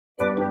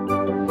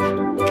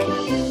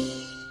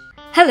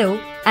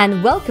Hello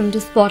and welcome to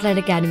Spotlight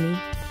Academy.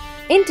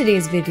 In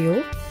today's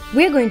video,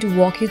 we are going to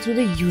walk you through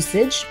the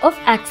usage of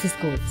access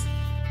codes.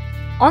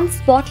 On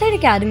Spotlight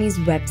Academy's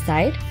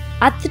website,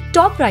 at the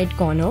top right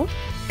corner,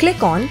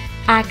 click on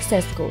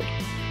Access Code.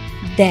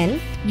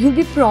 Then, you'll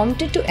be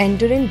prompted to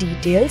enter in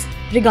details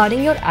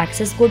regarding your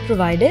access code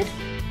provided,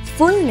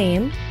 full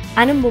name,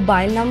 and a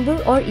mobile number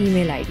or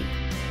email ID.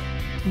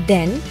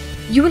 Then,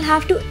 you will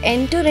have to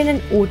enter in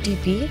an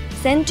OTP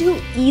sent to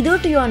you either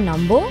to your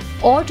number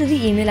or to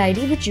the email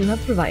ID which you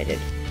have provided.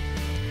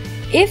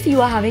 If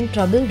you are having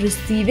trouble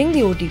receiving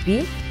the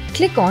OTP,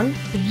 click on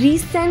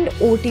Resend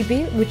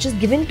OTP, which is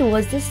given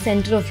towards the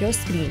center of your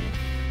screen.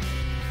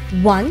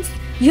 Once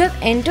you have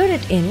entered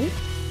it in,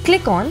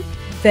 click on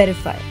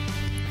Verify.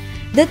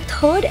 The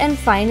third and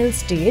final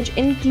stage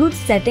includes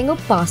setting a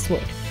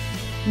password.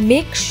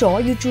 Make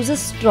sure you choose a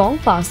strong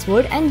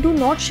password and do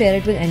not share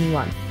it with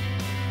anyone.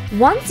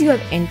 Once you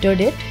have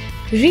entered it,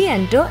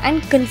 re-enter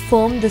and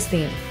confirm the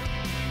same.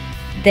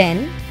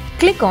 Then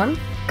click on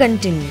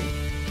Continue.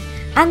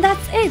 And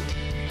that's it.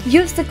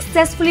 You've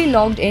successfully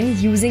logged in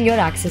using your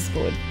access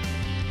code.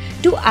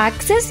 To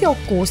access your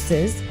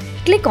courses,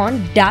 click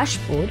on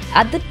Dashboard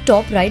at the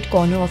top right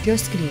corner of your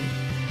screen.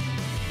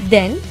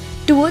 Then,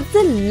 towards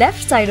the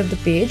left side of the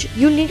page,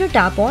 you'll need to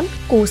tap on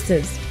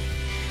Courses.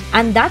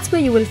 And that's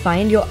where you will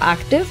find your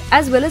active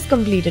as well as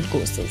completed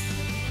courses.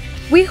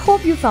 We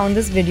hope you found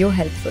this video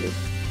helpful.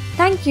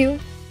 Thank you.